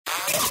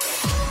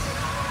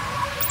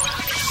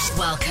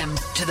Welcome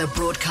to the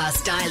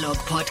Broadcast Dialogue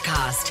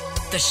Podcast,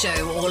 the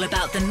show all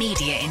about the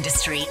media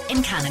industry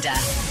in Canada.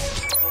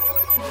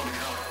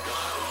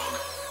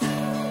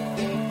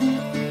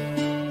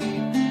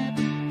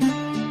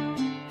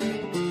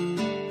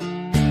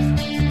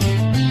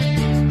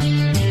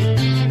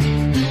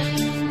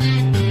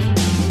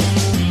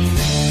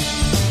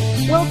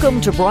 Welcome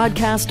to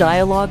Broadcast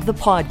Dialogue, the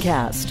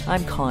podcast.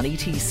 I'm Connie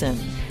Thiessen.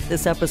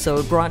 This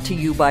episode brought to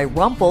you by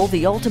Rumple,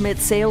 the ultimate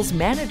sales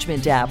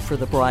management app for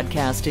the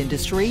broadcast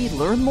industry.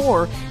 Learn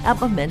more at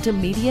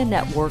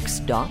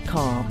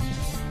MomentumMediaNetworks.com.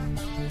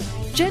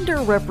 Gender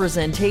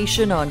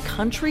representation on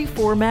country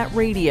format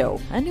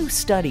radio. A new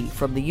study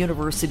from the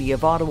University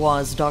of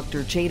Ottawa's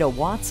Dr. Jada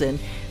Watson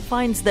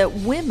finds that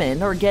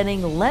women are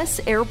getting less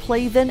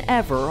airplay than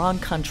ever on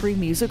country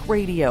music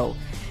radio.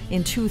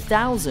 In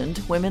 2000,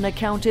 women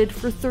accounted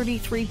for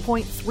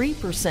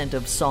 33.3%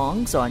 of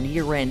songs on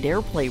year-end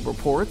airplay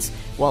reports,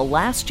 while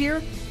last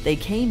year they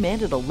came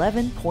in at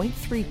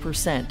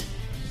 11.3%.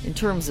 In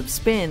terms of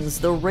spins,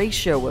 the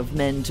ratio of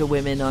men to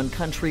women on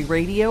country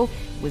radio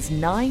was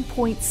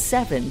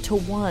 9.7 to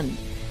 1.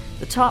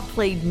 The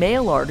top-played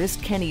male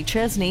artist, Kenny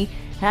Chesney,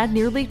 had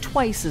nearly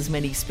twice as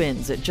many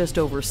spins at just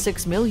over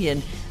 6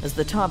 million as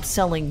the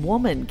top-selling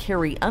woman,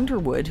 Carrie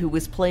Underwood, who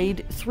was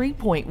played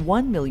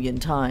 3.1 million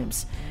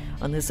times.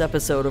 On this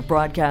episode of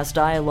Broadcast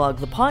Dialogue,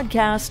 the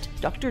podcast,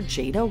 Dr.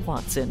 Jada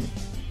Watson.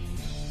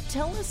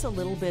 Tell us a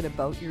little bit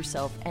about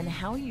yourself and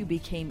how you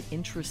became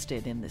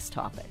interested in this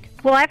topic.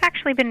 Well, I've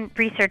actually been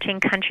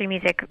researching country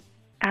music,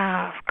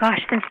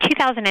 since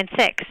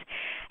 2006.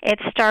 It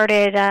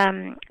started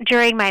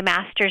during my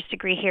master's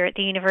degree here at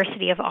the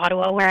University of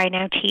Ottawa, where I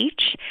now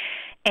teach.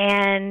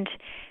 And,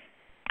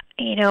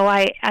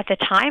 at the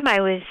time I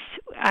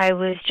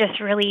was just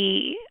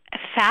really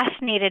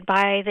fascinated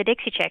by the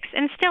Dixie Chicks,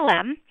 and still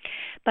am.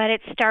 But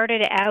it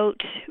started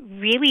out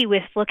really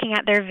with looking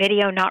at their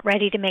video, Not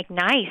Ready to Make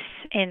Nice,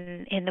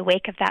 in the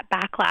wake of that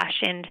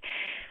backlash. And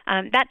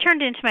that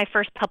turned into my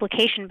first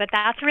publication, but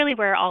that's really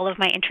where all of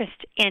my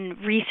interest in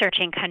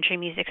researching country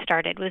music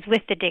started, was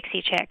with the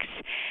Dixie Chicks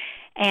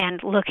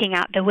and looking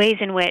at the ways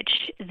in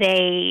which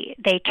they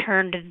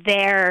turned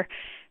their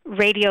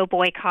radio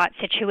boycott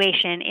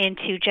situation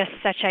into just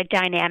such a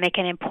dynamic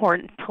and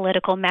important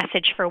political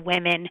message for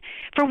women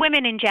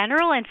in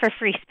general, and for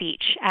free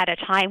speech at a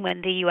time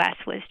when the U.S.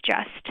 was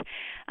just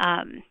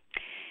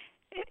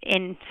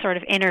in sort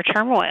of inner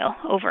turmoil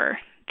over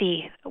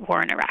the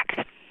war in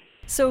Iraq.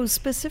 So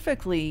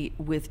specifically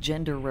with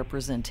gender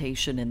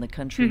representation in the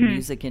country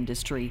music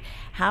industry,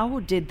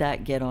 how did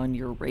that get on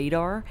your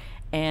radar,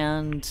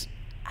 and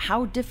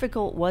how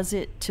difficult was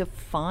it to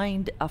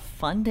find a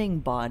funding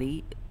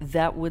body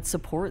that would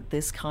support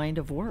this kind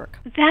of work?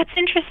 That's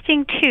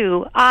interesting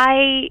too.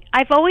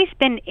 I've always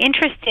been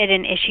interested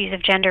in issues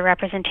of gender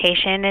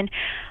representation, and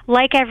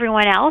like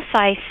everyone else,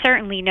 I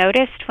certainly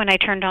noticed when I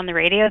turned on the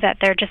radio that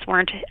there just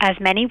weren't as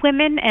many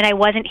women, and I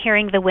wasn't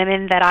hearing the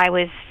women that I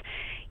was,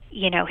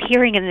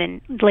 hearing in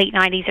the late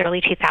 90s,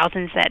 early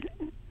 2000s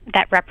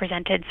that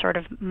represented sort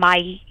of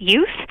my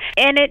youth.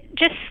 And it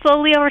just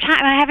slowly over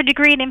time, I have a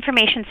degree in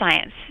information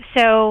science.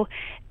 So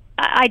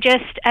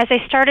as I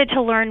started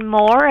to learn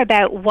more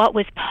about what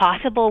was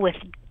possible with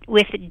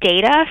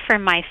data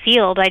from my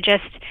field, this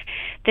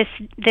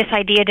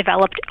idea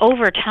developed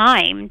over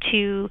time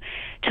to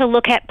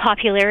look at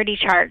popularity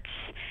charts.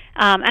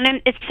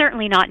 And it's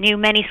certainly not new.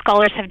 Many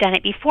scholars have done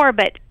it before,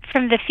 but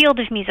from the field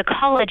of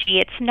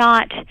musicology, it's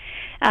not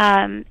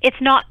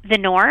the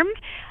norm.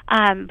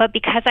 But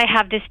because I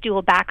have this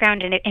dual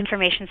background in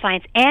information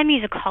science and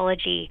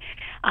musicology,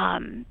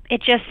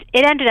 it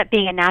ended up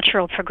being a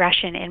natural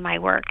progression in my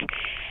work.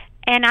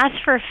 And as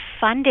for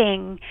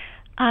funding,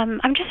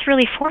 I'm just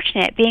really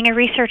fortunate being a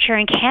researcher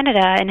in Canada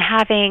and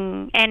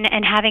having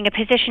a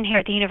position here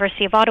at the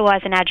University of Ottawa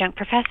as an adjunct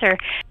professor.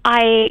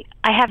 I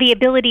have the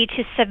ability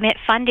to submit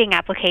funding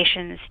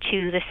applications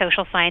to the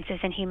Social Sciences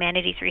and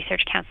Humanities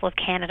Research Council of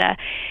Canada,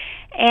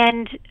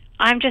 and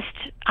I'm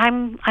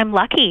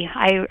lucky.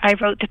 I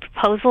wrote the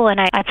proposal,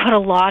 and I put a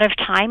lot of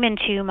time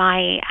into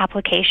my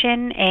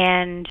application,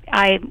 and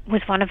I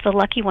was one of the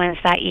lucky ones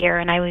that year,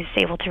 and I was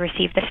able to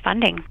receive this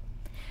funding.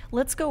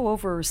 Let's go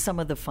over some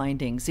of the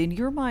findings. In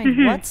your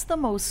mind, what's the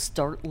most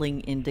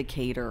startling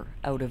indicator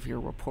out of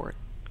your report?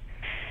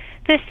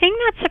 The thing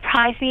that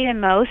surprised me the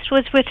most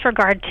was with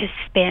regard to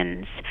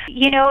spins.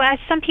 As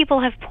some people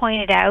have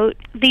pointed out,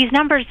 these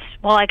numbers,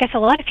 well, I guess a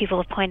lot of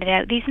people have pointed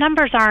out, these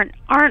numbers aren't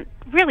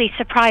really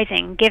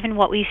surprising given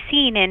what we've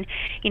seen. And,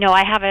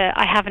 I have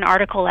an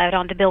article out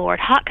on the Billboard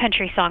Hot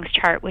Country Songs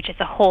chart, which is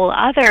a whole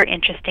other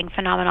interesting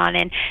phenomenon.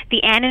 And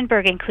the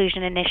Annenberg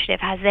Inclusion Initiative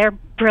has their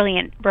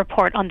brilliant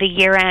report on the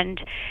year-end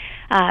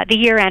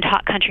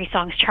Hot Country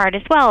Songs chart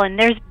as well. And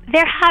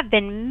there have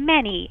been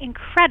many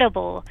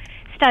incredible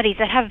studies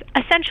that have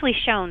essentially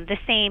shown the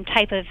same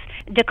type of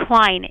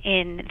decline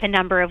in the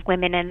number of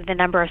women and the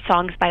number of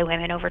songs by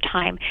women over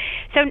time.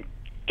 So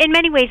in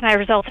many ways, my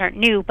results aren't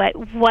new, but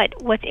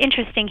what's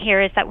interesting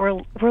here is that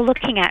we're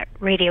looking at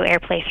radio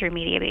airplay through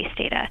media-based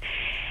data.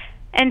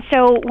 And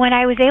so when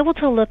I was able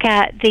to look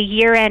at the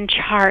year-end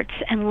charts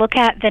and look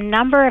at the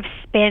number of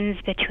spins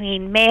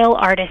between male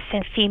artists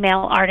and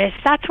female artists,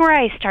 that's where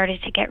I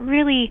started to get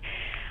really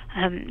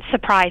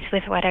surprised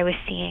with what I was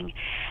seeing.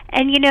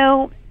 And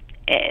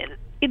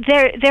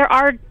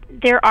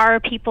there are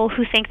people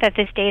who think that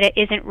this data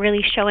isn't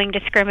really showing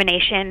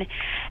discrimination,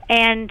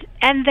 and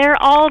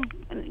they're all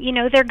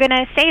they're going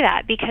to say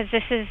that because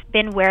this has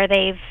been where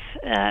they've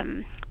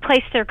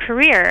placed their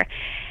career.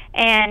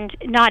 And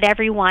not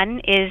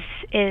everyone is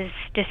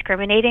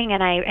discriminating,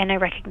 and I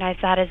recognize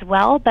that as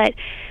well. But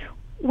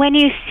when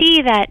you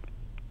see that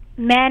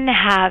men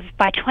have,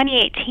 by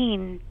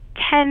 2018,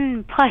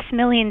 10 plus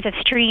millions of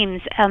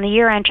streams on the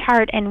year-end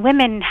chart, and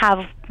women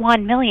have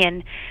 1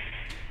 million,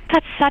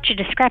 that's such a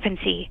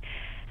discrepancy.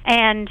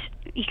 And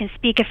you can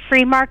speak of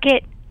free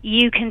market,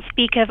 you can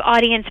speak of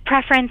audience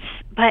preference,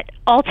 but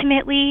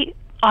ultimately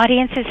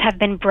audiences have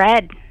been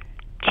bred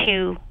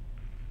to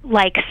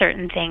like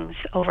certain things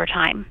over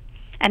time.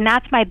 And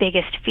that's my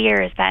biggest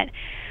fear, is that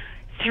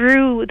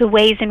through the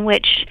ways in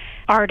which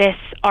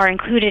artists are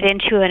included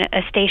into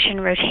a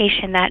station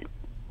rotation, that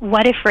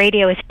what if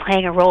radio is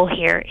playing a role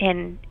here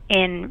in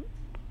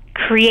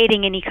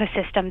creating an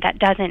ecosystem that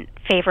doesn't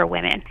favor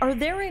women? Are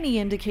there any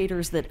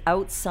indicators that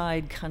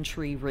outside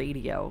country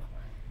radio,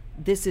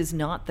 this is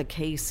not the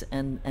case,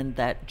 and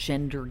that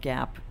gender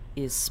gap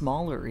is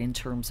smaller in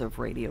terms of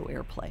radio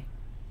airplay?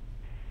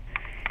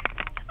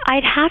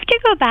 I'd have to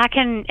go back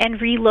and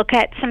relook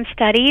at some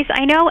studies.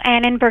 I know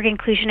Annenberg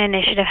Inclusion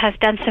Initiative has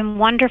done some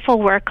wonderful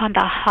work on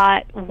the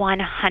Hot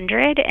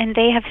 100, and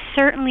they have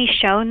certainly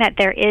shown that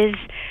there is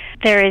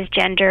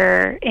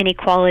gender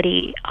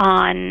inequality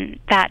on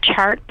that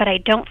chart, but I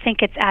don't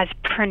think it's as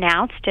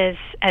pronounced as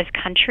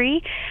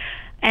country.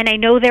 And I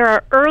know there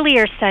are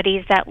earlier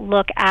studies that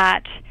look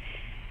at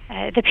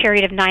the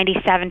period of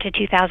 97 to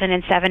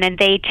 2007, and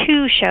they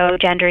too show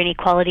gender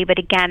inequality, but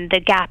again, the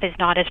gap is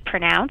not as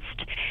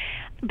pronounced.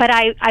 But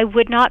I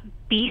would not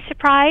be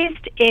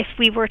surprised if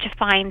we were to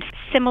find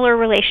similar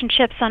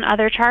relationships on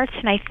other charts,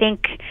 and I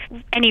think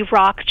any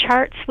rock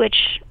charts, which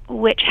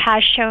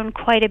has shown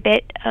quite a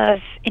bit of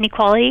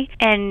inequality,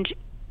 and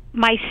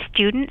my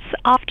students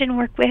often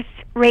work with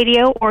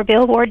radio or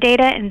Billboard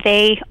data, and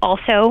they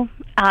also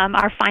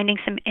are finding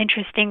some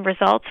interesting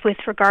results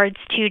with regards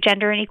to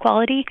gender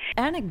inequality.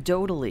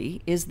 Anecdotally,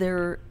 is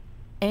there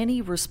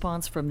any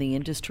response from the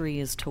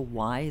industry as to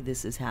why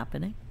this is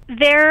happening?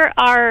 There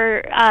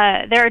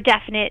are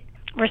definite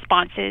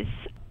responses.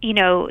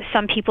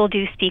 Some people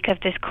do speak of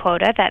this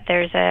quota, that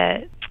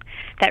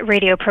that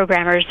radio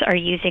programmers are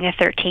using a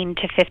 13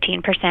 to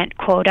 15%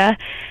 quota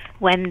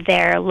when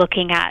they're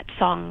looking at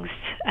songs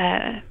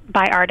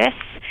by artists.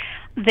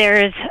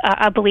 There's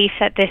a belief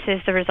that this is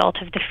the result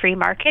of the free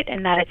market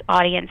and that it's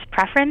audience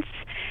preference.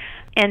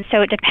 And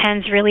so it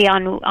depends really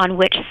on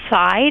which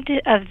side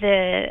of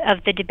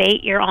the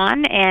debate you're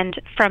on. And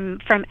from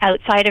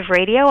outside of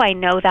radio, I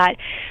know that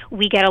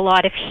we get a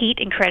lot of heat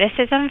and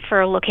criticism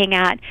for looking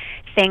at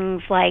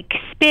things like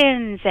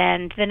spins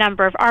and the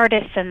number of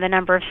artists and the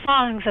number of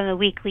songs on the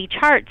weekly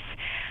charts,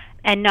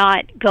 and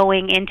not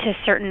going into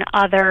certain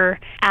other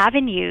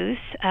avenues.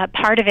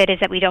 Part of it is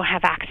that we don't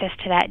have access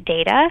to that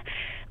data.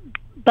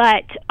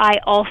 But I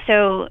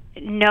also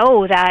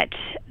know that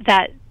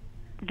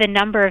the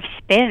number of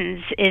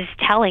spins is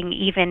telling,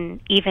 even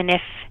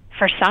if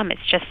for some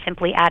it's just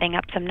simply adding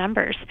up some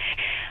numbers.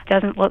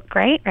 Doesn't look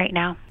great right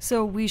now.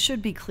 So we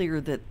should be clear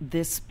that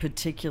this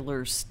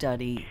particular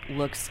study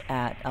looks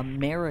at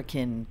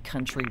American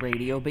country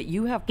radio, but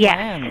you have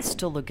plans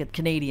to look at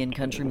Canadian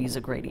country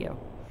music radio.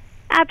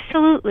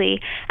 Absolutely.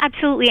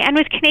 And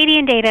with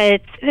Canadian data,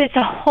 it's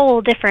a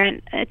whole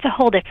different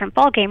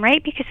ballgame,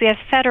 right? Because we have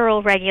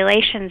federal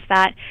regulations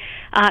that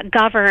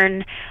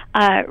govern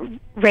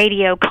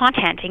radio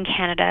content in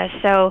Canada.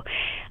 So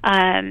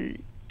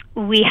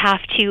we have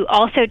to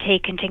also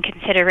take into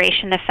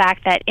consideration the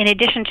fact that in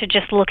addition to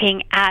just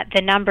looking at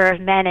the number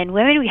of men and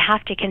women, we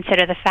have to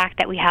consider the fact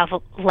that we have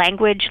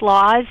language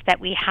laws,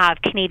 that we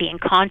have Canadian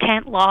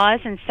content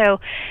laws, and so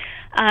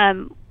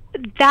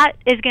that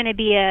is going to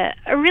be a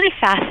really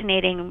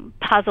fascinating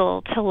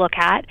puzzle to look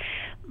at,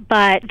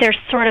 but there's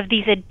sort of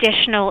these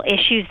additional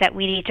issues that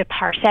we need to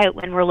parse out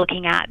when we're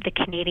looking at the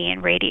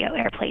Canadian radio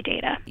airplay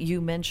data.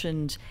 You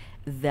mentioned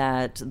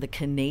that the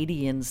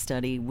Canadian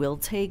study will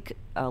take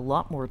a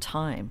lot more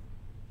time.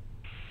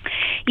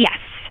 Yes.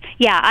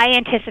 Yeah, I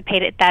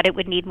anticipated that it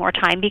would need more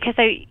time because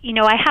I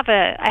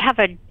have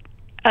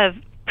a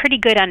pretty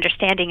good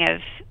understanding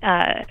of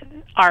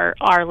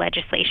our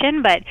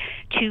legislation, but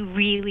to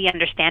really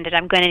understand it,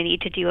 I'm going to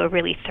need to do a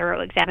really thorough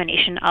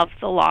examination of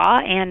the law,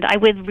 and I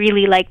would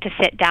really like to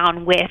sit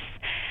down with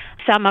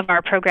some of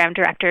our program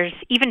directors,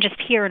 even just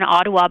here in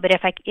Ottawa, but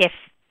if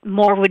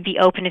more would be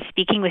open to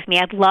speaking with me,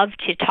 I'd love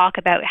to talk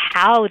about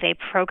how they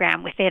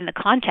program within the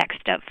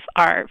context of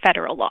our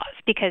federal laws,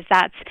 because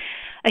that's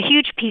a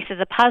huge piece of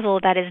the puzzle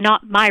that is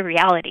not my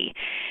reality.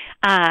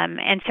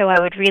 And so I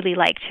would really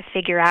like to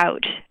figure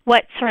out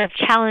what sort of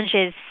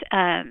challenges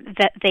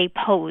that they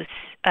pose,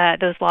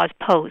 those laws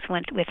pose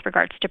with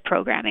regards to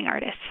programming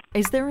artists.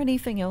 Is there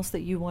anything else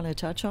that you want to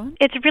touch on?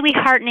 It's really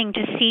heartening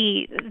to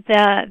see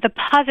the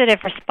positive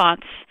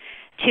response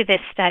to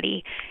this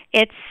study.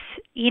 It's,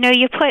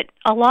 you put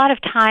a lot of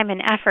time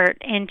and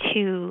effort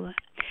into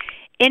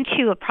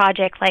a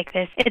project like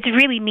this. It's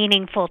really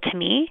meaningful to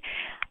me.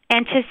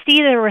 And to see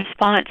the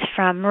response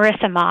from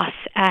Marissa Moss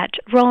at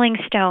Rolling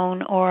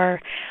Stone or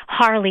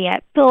Harley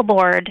at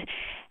Billboard,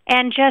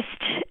 and just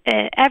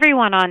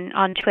everyone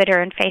on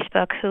Twitter and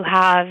Facebook who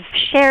have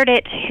shared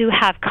it, who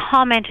have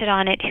commented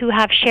on it, who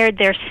have shared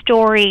their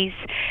stories,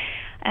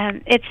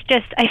 it's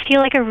just, I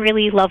feel like a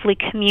really lovely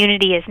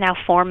community is now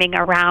forming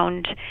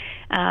around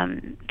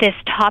this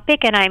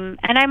topic, and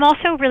I'm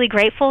also really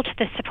grateful to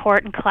the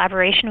support and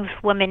collaboration with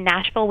Women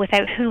Nashville,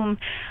 without whom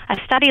a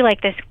study like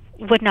this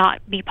would not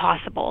be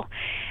possible.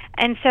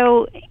 And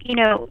so,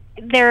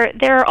 there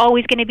are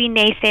always going to be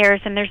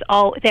naysayers, and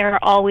there are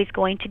always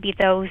going to be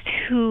those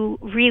who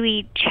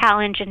really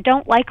challenge and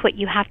don't like what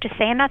you have to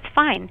say, and that's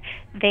fine.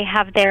 They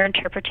have their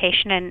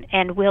interpretation,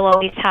 and we'll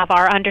always have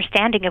our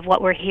understanding of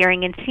what we're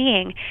hearing and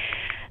seeing.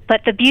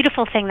 But the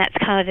beautiful thing that's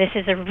come of this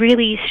is a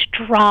really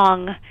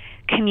strong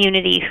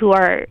community who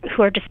are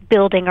just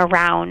building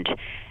around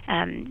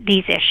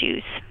these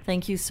issues.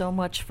 Thank you so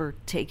much for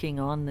taking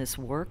on this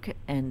work,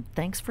 and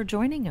thanks for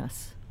joining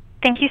us.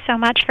 Thank you so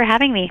much for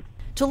having me.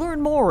 To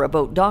learn more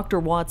about Dr.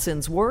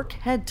 Watson's work,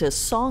 head to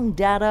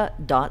songdata.ca.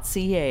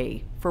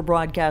 For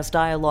Broadcast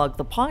Dialogue,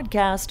 the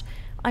podcast,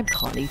 I'm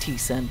Connie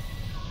Thiessen.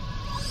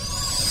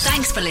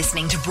 Thanks for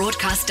listening to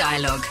Broadcast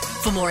Dialogue.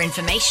 For more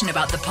information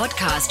about the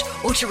podcast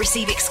or to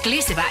receive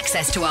exclusive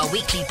access to our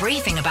weekly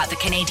briefing about the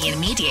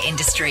Canadian media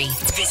industry,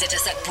 visit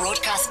us at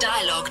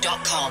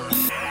broadcastdialogue.com.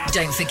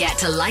 Don't forget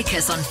to like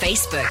us on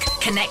Facebook,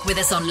 connect with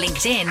us on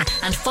LinkedIn,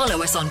 and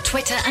follow us on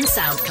Twitter and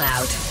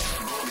SoundCloud.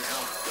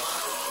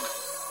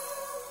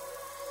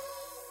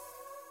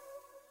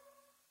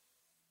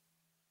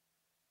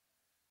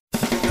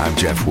 I'm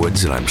Jeff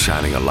Woods, and I'm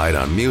shining a light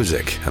on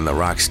music and the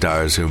rock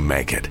stars who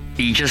make it.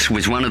 He just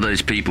was one of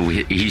those people,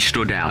 he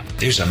stood out.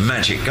 He was a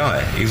magic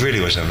guy. He really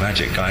was a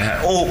magic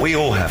guy. We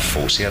all have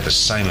faults. He had the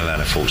same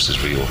amount of faults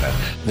as we all had.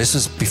 This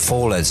was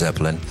before Led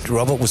Zeppelin.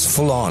 Robert was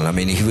full on. I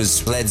mean, he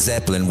was Led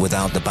Zeppelin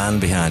without the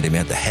band behind him. He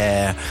had the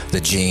hair,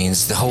 the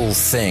jeans, the whole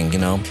thing,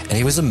 and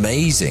he was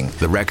amazing.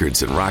 The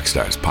Records and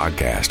Rockstars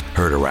podcast,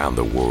 heard around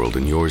the world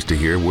and yours to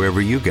hear wherever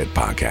you get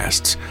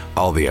podcasts.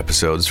 All the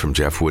episodes from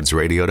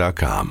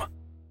JeffWoodsRadio.com.